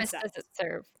purpose concept. does it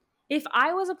serve? If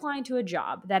I was applying to a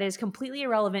job that is completely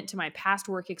irrelevant to my past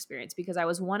work experience because I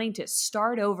was wanting to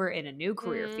start over in a new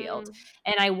career field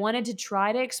and I wanted to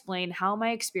try to explain how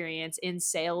my experience in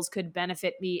sales could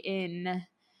benefit me in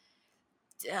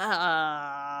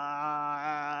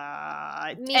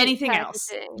anything else.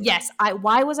 Yes.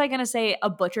 Why was I going to say a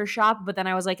butcher shop? But then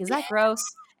I was like, is that gross?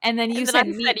 And then you said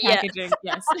meat packaging.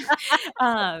 Yes.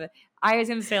 I was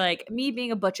going to say like me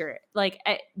being a butcher, like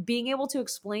being able to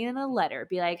explain in a letter,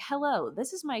 be like, hello,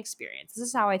 this is my experience. This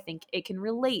is how I think it can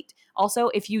relate. Also,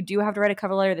 if you do have to write a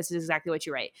cover letter, this is exactly what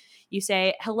you write. You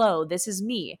say, hello, this is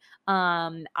me.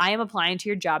 I am applying to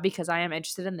your job because I am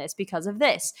interested in this because of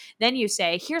this. Then you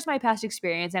say, here's my past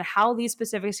experience and how these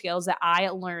specific skills that I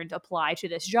learned apply to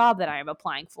this job that I am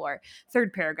applying for.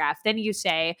 Third paragraph. Then you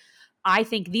say, I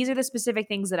think these are the specific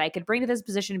things that I could bring to this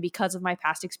position because of my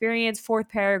past experience. Fourth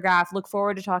paragraph, look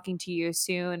forward to talking to you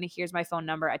soon. Here's my phone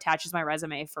number, attaches my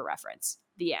resume for reference.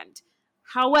 The end.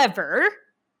 However,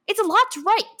 it's a lot to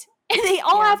write. And they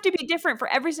all have to be different for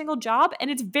every single job, and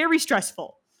it's very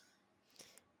stressful.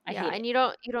 I hate it. You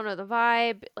don't know the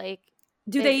vibe. Like,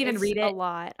 do they even read it? A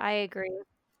lot. I agree.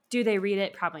 Do they read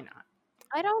it? Probably not.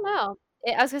 I don't know.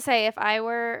 I was gonna say, if I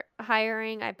were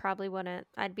hiring, I probably wouldn't.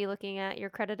 I'd be looking at your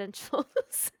credentials.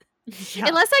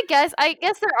 Unless I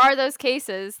guess there are those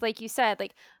cases, like you said,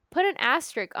 like put an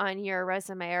asterisk on your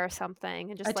resume or something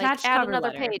and just attach like add another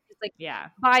letter. page. Just like,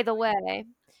 by the way.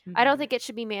 I don't think it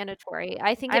should be mandatory.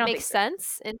 I think it makes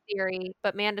sense in theory,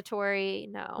 but mandatory,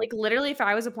 no. Like literally, if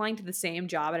I was applying to the same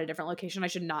job at a different location, I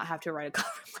should not have to write a cover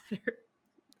letter.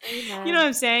 Amen. You know what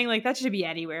I'm saying? Like that should be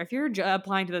anywhere. If you're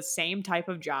applying to the same type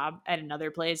of job at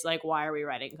another place, like why are we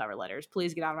writing cover letters?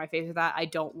 Please get out of my face with that. I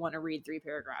don't want to read 3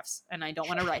 paragraphs and I don't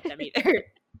want to write them either.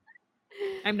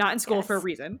 I'm not in school for a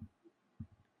reason.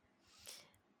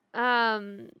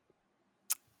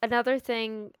 Another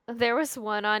thing, there was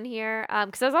one on here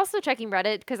because I was also checking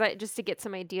Reddit because just to get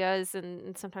some ideas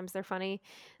and sometimes they're funny.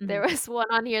 There was one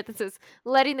on here that says,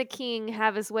 letting the king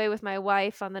have his way with my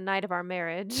wife on the night of our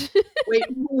marriage. Wait,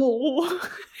 whoa.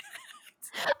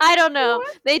 I don't know.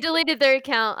 What? They deleted their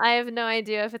account. I have no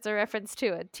idea if it's a reference to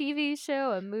a TV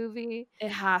show, a movie. It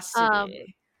has to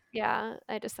be. Yeah,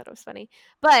 I just thought it was funny.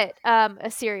 But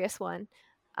a serious one.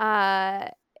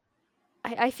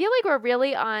 I feel like we're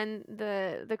really on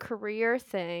the career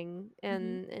thing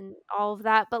and all of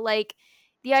that, but like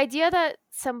the idea that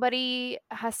somebody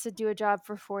has to do a job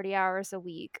for 40 hours a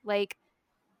week, like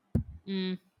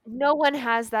no one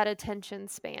has that attention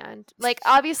span. Like,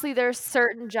 obviously, there's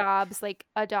certain jobs, like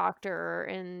a doctor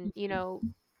and,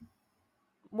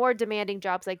 more demanding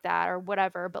jobs like that or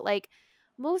whatever. But, like,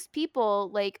 most people,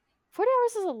 like, 40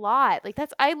 hours is a lot. Like,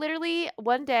 I literally,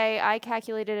 one day, I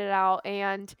calculated it out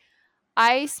and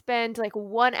I spend, like,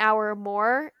 1 hour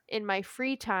more in my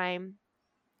free time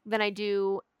than I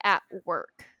do at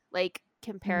work, like, Mhm.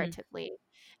 comparatively.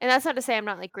 And that's not to say I'm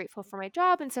not, like, grateful for my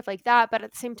job and stuff like that, but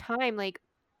at the same time, like,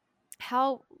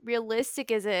 how realistic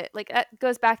is it? Like, that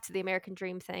goes back to the American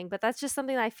dream thing, but that's just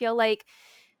something that I feel like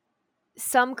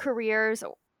some careers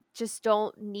just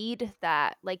don't need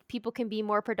that. Like, people can be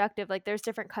more productive. Like, there's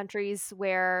different countries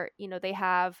where, they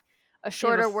have a They have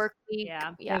shorter work week. they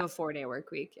Yeah. have a 4-day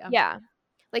work week. Yeah. Yeah.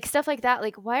 Like, stuff like that.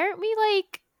 Like, why aren't we,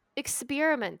 like,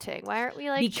 experimenting? Why aren't we,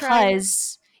 like, trying?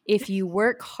 Because if you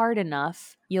work hard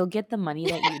enough, you'll get the money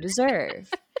that you deserve.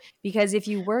 Because if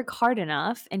you work hard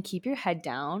enough and keep your head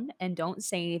down and don't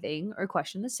say anything or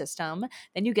question the system,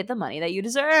 then you get the money that you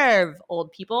deserve,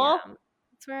 old people. Yeah.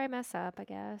 That's where I mess up, I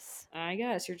guess. I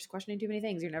guess you're just questioning too many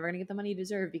things. You're never going to get the money you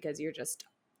deserve because you're just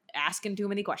asking too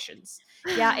many questions.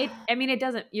 Yeah, it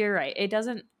doesn't, you're right. It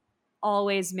doesn't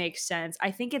always makes sense. I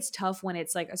think it's tough when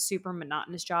it's like a super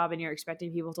monotonous job and you're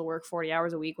expecting people to work 40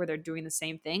 hours a week where they're doing the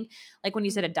same thing. Like when you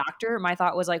said a doctor, my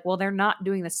thought was like, well, they're not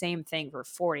doing the same thing for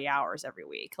 40 hours every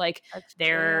week. Like That's true,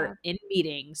 they're in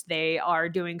meetings, they are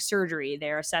doing surgery,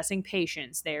 they're assessing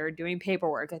patients, they're doing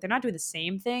paperwork. Like they're not doing the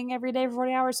same thing every day for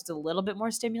 40 hours. So it's a little bit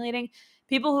more stimulating.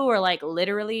 People who are like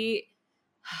literally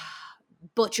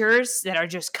butchers that are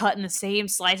just cutting the same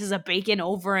slices of bacon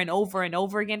over and over and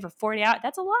over again for 40 hours,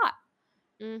 that's a lot.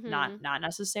 Mm-hmm. Not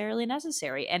necessarily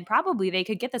necessary. And probably they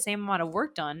could get the same amount of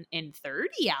work done in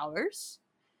 30 hours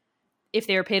if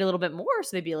they were paid a little bit more, so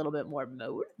they'd be a little bit more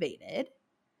motivated.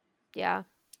 Yeah.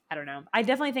 I don't know. I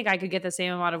definitely think I could get the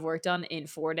same amount of work done in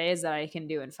 4 days that I can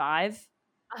do in 5.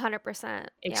 100%.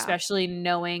 Yeah. Especially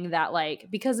knowing that, like,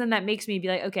 because then that makes me be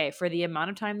like, okay, for the amount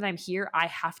of time that I'm here, I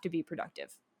have to be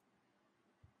productive.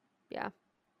 Yeah.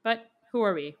 But who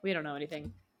are we? We don't know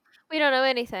anything. We don't know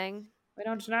anything. We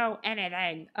don't know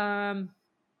anything.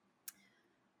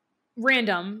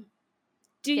 Random.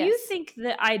 Do you Yes. think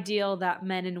the ideal that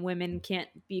men and women can't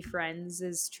be friends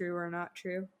is true or not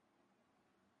true?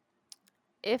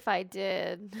 If I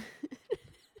did.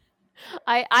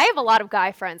 I have a lot of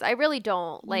guy friends. I really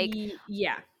don't. Like,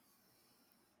 Yeah.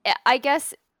 I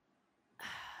guess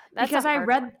that's Because a hard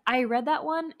one. I read that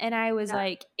one and I was Yeah.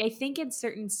 like, I think in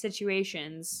certain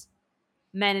situations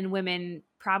men and women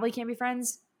probably can't be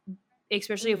friends,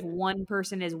 especially if one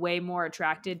person is way more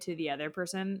attracted to the other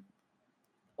person.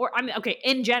 Or I mean, okay,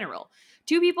 in general,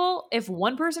 two people, if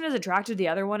one person is attracted to the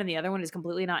other one and the other one is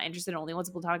completely not interested and only wants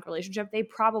a platonic relationship, they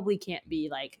probably can't be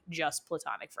like just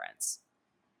platonic friends.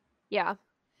 Yeah.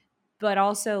 But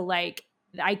also, like,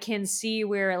 I can see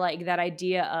where like that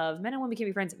idea of men and women can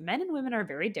be friends. Men and women are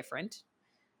very different.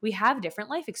 We have different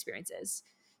life experiences.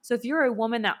 So if you're a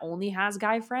woman that only has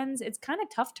guy friends, it's kind of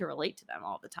tough to relate to them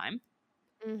all the time.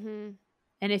 Mm-hmm.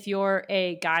 And if you're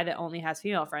a guy that only has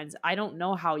female friends, I don't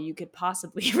know how you could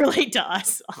possibly relate to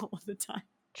us all of the time.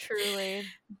 Truly.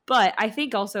 But I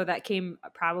think also that came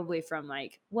probably from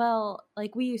like, well,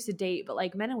 like we used to date, but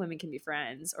like men and women can be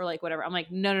friends or like whatever. I'm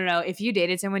like, no. If you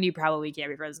dated someone, you probably can't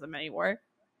be friends with them anymore.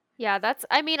 Yeah,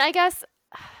 I mean, I guess.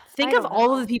 Think I of don't all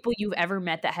know. of the people you've ever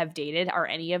met that have dated. Are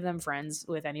any of them friends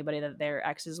with anybody that their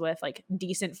ex is with? Like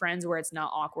decent friends where it's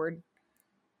not awkward?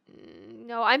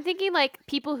 No, I'm thinking like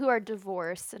people who are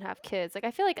divorced and have kids. Like,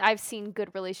 I feel like I've seen good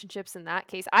relationships in that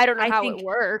case. I don't know how it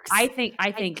works. I think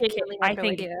genuinely have no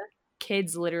idea.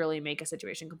 kids literally make a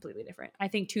situation completely different. I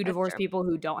think two That's divorced true. people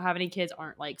who don't have any kids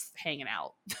aren't like hanging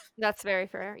out. That's very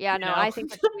fair. Yeah, You no, know? I think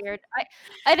that's weird.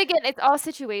 And again, it's all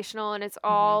situational and it's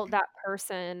all that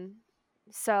person.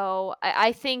 So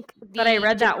I think But I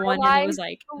read that one and it was generalized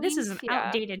like, this is an belief, yeah.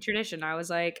 outdated tradition. I was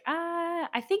like,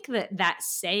 I think that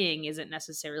saying isn't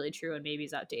necessarily true and maybe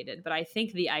it's outdated, but I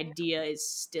think the idea is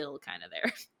still kind of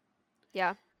there.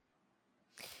 Yeah.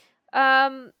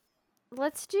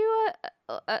 Let's do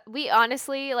we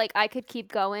honestly, like, I could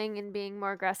keep going and being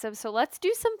more aggressive. So let's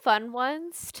do some fun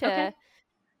ones Okay.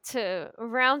 to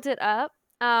round it up.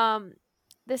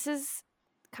 This is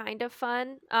kind of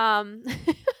fun.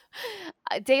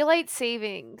 Daylight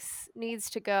savings needs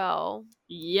to go.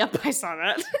 Yep, I saw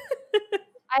that.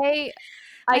 I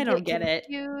I don't get it.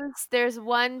 confused. There's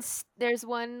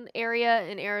one area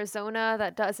in Arizona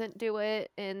that doesn't do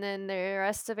it, and then the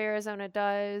rest of Arizona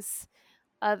does.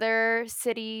 Other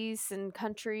cities and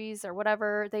countries or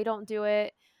whatever, they don't do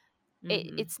it.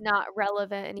 it's not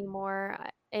relevant anymore,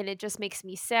 and it just makes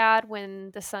me sad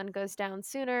when the sun goes down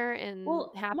sooner and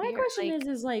Well, happier. my question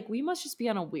is like, we must just be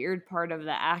on a weird part of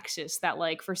the axis that,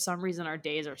 like, for some reason our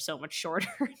days are so much shorter.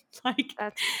 Like,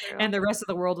 that's true. and the rest of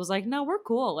the world was like, no, we're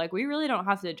cool. Like, we really don't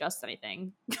have to adjust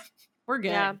anything. We're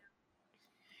good. Yeah.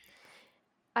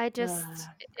 I just,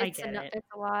 I get it. It's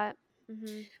a lot.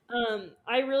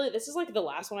 This is like the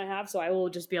last one I have, so I will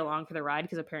just be along for the ride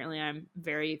because apparently I'm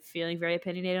feeling very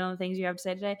opinionated on the things you have to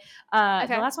say today. The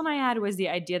last one I had was the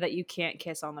idea that you can't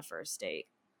kiss on the first date.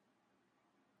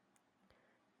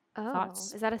 Oh,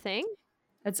 Thoughts? Is that a thing?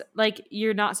 It's like,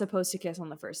 you're not supposed to kiss on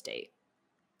the first date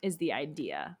is the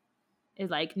idea.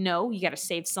 It's like, no, you got to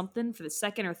save something for the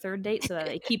second or third date so that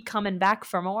they keep coming back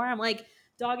for more. I'm like,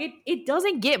 dog, it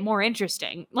doesn't get more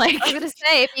interesting. Like, I was gonna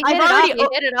say, if you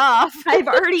hit it off. I've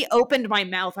already opened my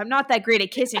mouth. I'm not that great at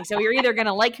kissing, so you're either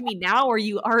gonna like me now or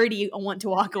you already want to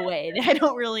walk away. I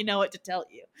don't really know what to tell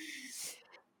you.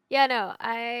 Yeah, no,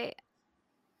 I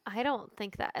don't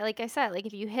think that. Like I said, like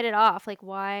if you hit it off, like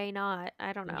why not?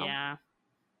 I don't know. Yeah,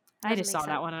 I just saw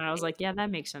that one and I was like, yeah,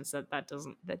 that makes sense.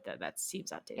 That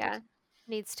seems outdated. Yeah,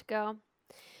 needs to go.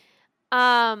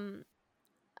 I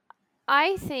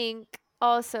think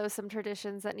also some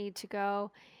traditions that need to go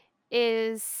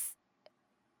is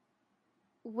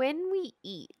when we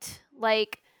eat.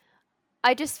 Like,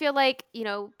 I just feel like,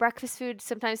 breakfast food,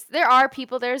 sometimes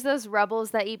there's those rebels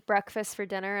that eat breakfast for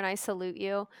dinner, and I salute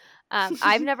you.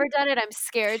 I've never done it. I'm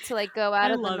scared to like go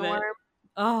out of the norm.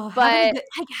 Oh, but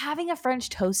having a French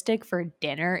toast stick for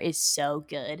dinner is so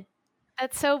good.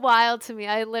 That's so wild to me.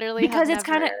 I literally because it's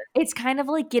kind of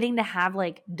like getting to have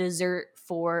like dessert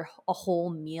for a whole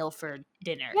meal for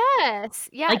dinner. Yes,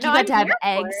 yeah. Like you get to have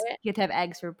eggs. You get to have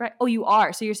eggs for bread. Oh, you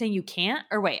are. So you're saying you can't?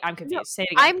 Or wait, I'm confused. No, say it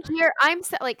again.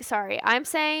 I'm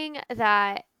saying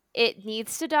that it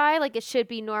needs to die. Like it should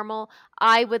be normal.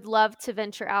 I would love to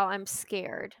venture out. I'm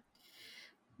scared.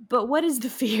 But what is the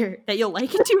fear? That you'll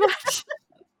like it too much?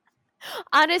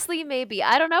 Honestly, maybe.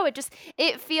 I don't know.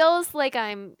 It feels like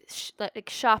I'm like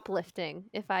shoplifting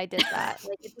if I did that.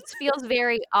 Like it just feels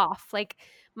very off. Like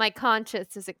my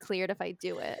conscience isn't cleared if I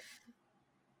do it.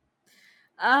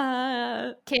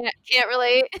 Can't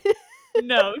relate.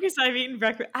 No, because I've eaten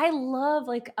breakfast. I love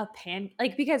like a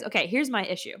because okay, here's my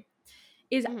issue.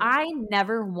 Is I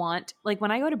never want, like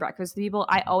when I go to breakfast with people,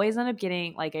 I always end up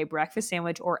getting like a breakfast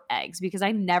sandwich or eggs because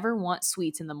I never want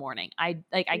sweets in the morning. I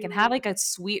can have like a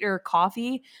sweeter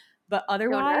coffee, but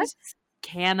otherwise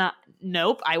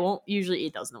nope, I won't usually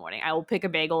eat those in the morning. I will pick a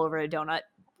bagel over a donut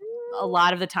a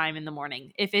lot of the time in the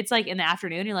morning. If it's like in the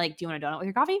afternoon, you're like, do you want a donut with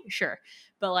your coffee? Sure.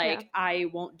 But like I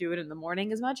won't do it in the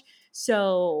morning as much.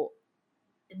 So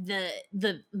the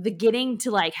getting to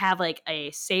like have like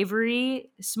a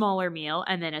savory smaller meal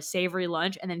and then a savory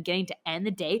lunch and then getting to end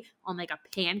the day on like a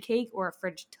pancake or a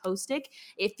French toast stick,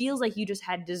 it feels like you just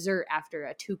had dessert after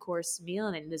a 2-course meal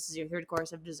and then this is your 3rd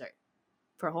course of dessert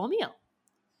for a whole meal.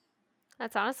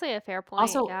 That's honestly a fair point.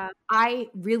 Also, I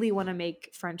really want to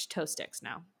make French toast sticks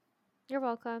now. You're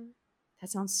welcome. That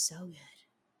sounds so good.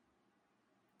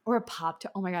 Or a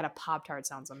Pop-Tart. Oh my god, a Pop-Tart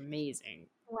sounds amazing.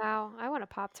 Wow, I want a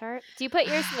Pop-Tart. Do you put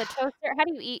yours in the toaster? How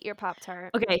do you eat your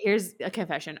Pop-Tart? Okay, here's a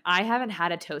confession. I haven't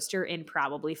had a toaster in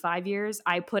probably 5 years.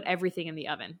 I put everything in the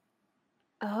oven.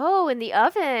 Oh, in the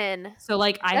oven. So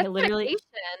like I literally,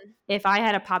 if I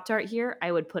had a Pop-Tart here,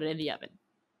 I would put it in the oven.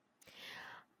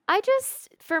 I'm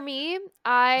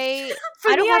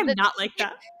not like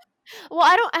that. Well,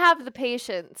 I don't have the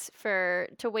patience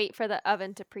to wait for the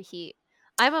oven to preheat.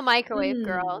 I'm a microwave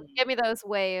girl. Give me those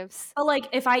waves. But like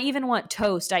if I even want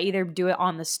toast, I either do it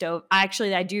on the stove.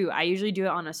 Actually, I do. I usually do it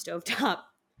on a stovetop.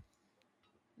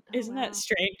 Isn't that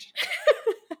strange?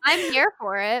 I'm here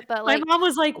for it, but like my mom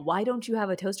was like, "Why don't you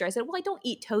have a toaster?" I said, "Well, I don't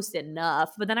eat toast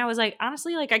enough." But then I was like,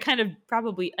 honestly, like I kind of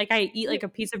probably like I eat like a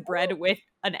piece of bread with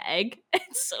an egg.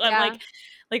 So I'm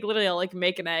like literally I'll like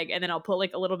make an egg and then I'll put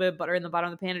like a little bit of butter in the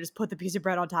bottom of the pan and just put the piece of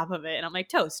bread on top of it and I'm like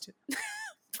toast.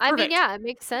 I mean, yeah, it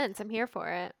makes sense. I'm here for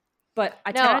it. But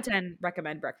I 10 out of 10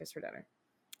 recommend breakfast for dinner.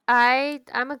 I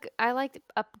like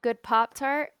a good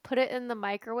Pop-Tart. Put it in the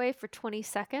microwave for 20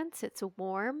 seconds. It's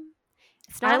warm.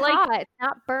 It's not hot. It's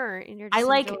not burnt. And you're just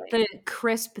enjoying. The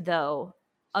crisp though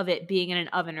of it being in an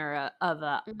oven or a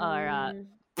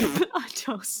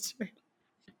toaster.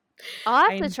 I'll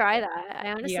have to try that.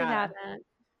 I honestly haven't.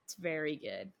 It's very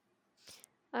good.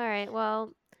 All right.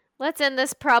 Well, let's end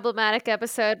this problematic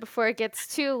episode before it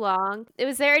gets too long.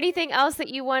 Was there anything else that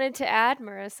you wanted to add,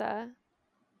 Marissa?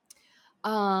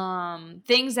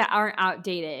 Things that aren't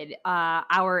outdated.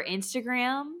 Our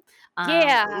Instagram,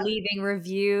 leaving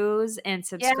reviews and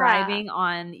subscribing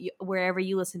on wherever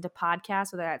you listen to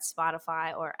podcasts, whether that's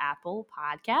Spotify or Apple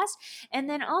Podcasts. And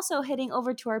then also heading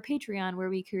over to our Patreon, where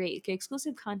we create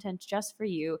exclusive content just for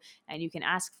you, and you can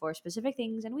ask for specific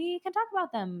things and we can talk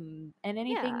about them. And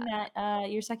anything that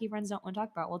your sucky friends don't want to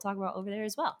talk about, we'll talk about over there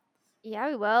as well. Yeah,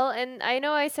 we will. And I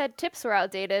know I said tips were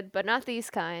outdated, but not these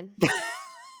kind.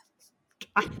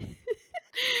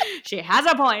 She has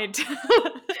a point.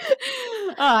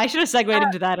 I should have segued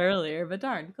into that earlier, but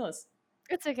darn, close.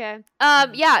 It's okay.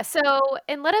 Yeah, so,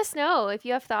 and let us know if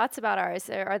you have thoughts about ours.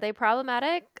 Are they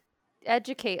problematic?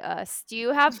 Educate us. Do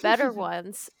you have better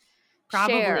ones?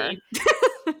 Probably. Share.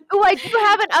 Oh, I do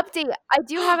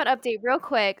have an update real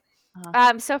quick.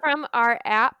 So from our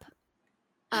app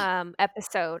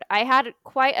episode, I had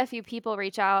quite a few people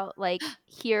reach out like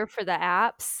here for the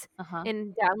apps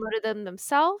and downloaded them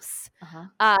themselves.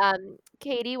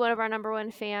 Katie, one of our number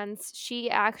one fans, she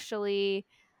actually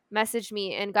messaged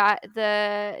me and got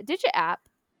the Digit app.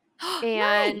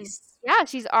 And nice. Yeah,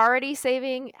 she's already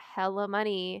saving hella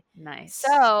money. Nice.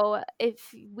 So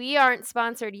if we aren't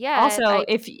sponsored yet. Also,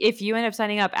 if you end up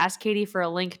signing up, ask Katie for a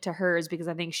link to hers, because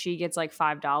I think she gets like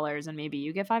 $5 and maybe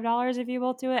you get $5 if you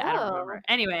both do it. I don't remember.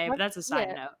 Anyway, but that's a side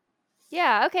note.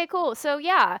 Yeah. Okay, cool. So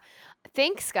yeah,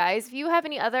 thanks guys. If you have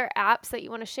any other apps that you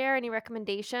want to share, any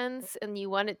recommendations, and you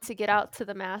want it to get out to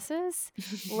the masses,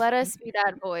 let us be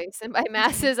that voice. And by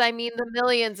masses, I mean the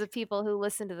millions of people who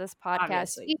listen to this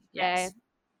podcast each day.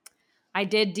 I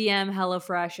did DM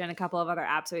HelloFresh and a couple of other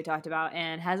apps that we talked about.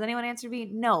 And has anyone answered me?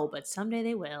 No, but someday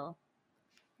they will.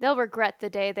 They'll regret the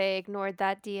day they ignored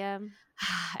that DM.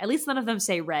 At least none of them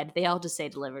say read. They all just say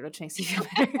delivered, which makes me feel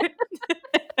better.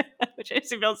 Which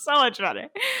makes me feel so much better.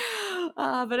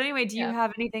 But anyway, do you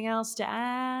have anything else to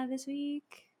add this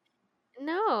week?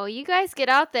 No, you guys get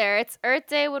out there. It's Earth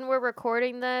Day when we're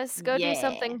recording this. Go do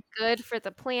something good for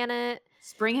the planet.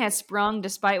 Spring has sprung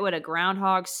despite what a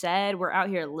groundhog said. We're out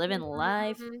here living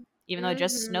life, even though it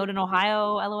just snowed in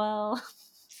Ohio, LOL.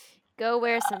 Go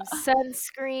wear some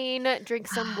sunscreen, drink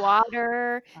some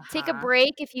water, take a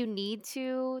break if you need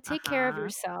to. Take care of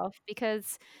yourself,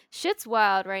 because shit's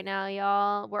wild right now,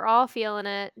 y'all. We're all feeling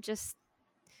it. Just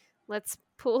let's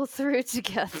pull through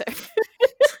together.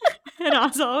 And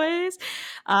as always,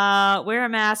 wear a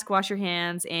mask, wash your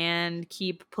hands, and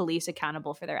keep police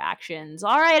accountable for their actions.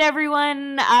 All right,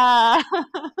 everyone. Have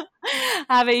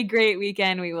a great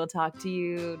weekend. We will talk to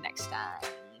you next time.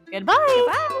 Goodbye.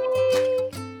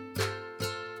 Goodbye.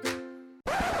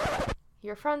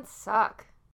 Your friends suck.